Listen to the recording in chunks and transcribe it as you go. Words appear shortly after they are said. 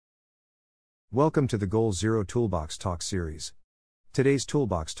Welcome to the GoalZero Toolbox Talk series. Today's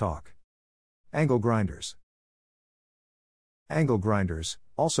Toolbox Talk. Angle grinders. Angle grinders,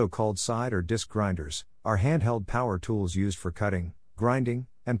 also called side or disc grinders, are handheld power tools used for cutting, grinding,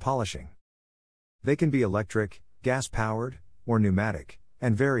 and polishing. They can be electric, gas-powered, or pneumatic,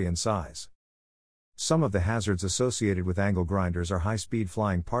 and vary in size. Some of the hazards associated with angle grinders are high-speed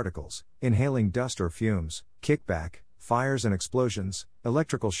flying particles, inhaling dust or fumes, kickback, fires and explosions,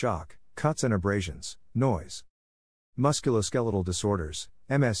 electrical shock, cuts and abrasions, noise. Musculoskeletal disorders,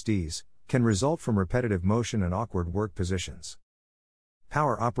 MSDs, can result from repetitive motion and awkward work positions.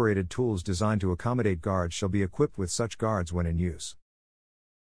 Power-operated tools designed to accommodate guards shall be equipped with such guards when in use.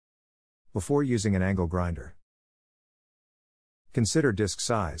 Before using an angle grinder, consider disc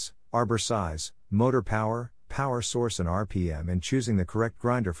size, arbor size, motor power, power source and RPM in choosing the correct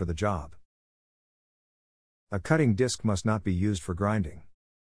grinder for the job. A cutting disc must not be used for grinding.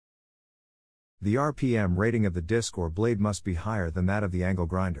 The RPM rating of the disc or blade must be higher than that of the angle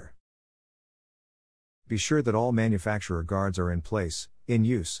grinder. Be sure that all manufacturer guards are in place, in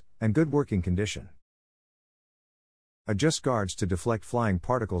use, and good working condition. Adjust guards to deflect flying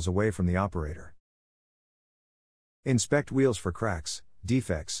particles away from the operator. Inspect wheels for cracks,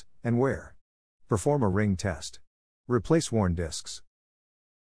 defects, and wear. Perform a ring test. Replace worn discs.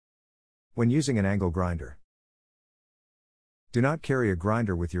 When using an angle grinder, do not carry a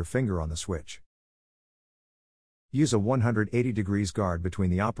grinder with your finger on the switch. Use a 180 degrees guard between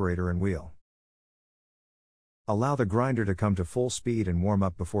the operator and wheel. Allow the grinder to come to full speed and warm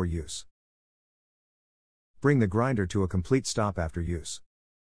up before use. Bring the grinder to a complete stop after use.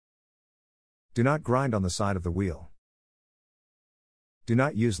 Do not grind on the side of the wheel. Do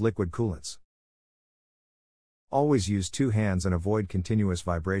not use liquid coolants. Always use two hands and avoid continuous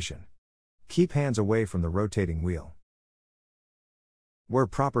vibration. Keep hands away from the rotating wheel. Wear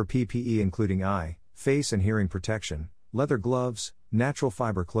proper PPE including eye, face and hearing protection, leather gloves, natural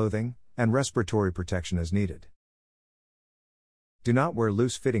fiber clothing, and respiratory protection as needed. Do not wear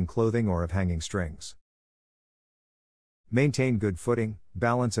loose-fitting clothing or have hanging strings. Maintain good footing,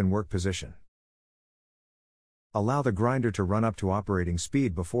 balance and work position. Allow the grinder to run up to operating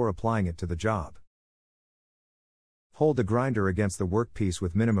speed before applying it to the job. Hold the grinder against the workpiece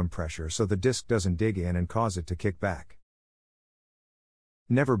with minimum pressure so the disc doesn't dig in and cause it to kick back.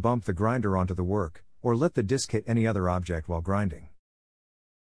 Never bump the grinder onto the work, or let the disc hit any other object while grinding.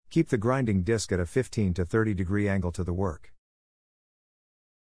 Keep the grinding disc at a 15 to 30 degree angle to the work.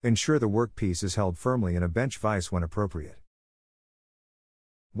 Ensure the workpiece is held firmly in a bench vise when appropriate.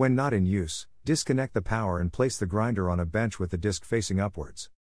 When not in use, disconnect the power and place the grinder on a bench with the disc facing upwards.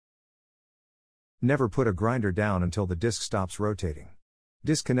 Never put a grinder down until the disc stops rotating.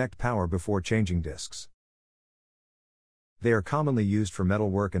 Disconnect power before changing discs. They are commonly used for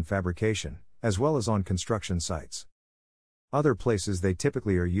metalwork and fabrication, as well as on construction sites. Other places they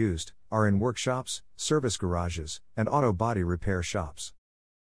typically are used are in workshops, service garages, and auto body repair shops.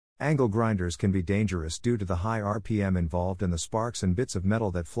 Angle grinders can be dangerous due to the high RPM involved and the sparks and bits of metal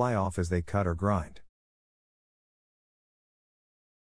that fly off as they cut or grind.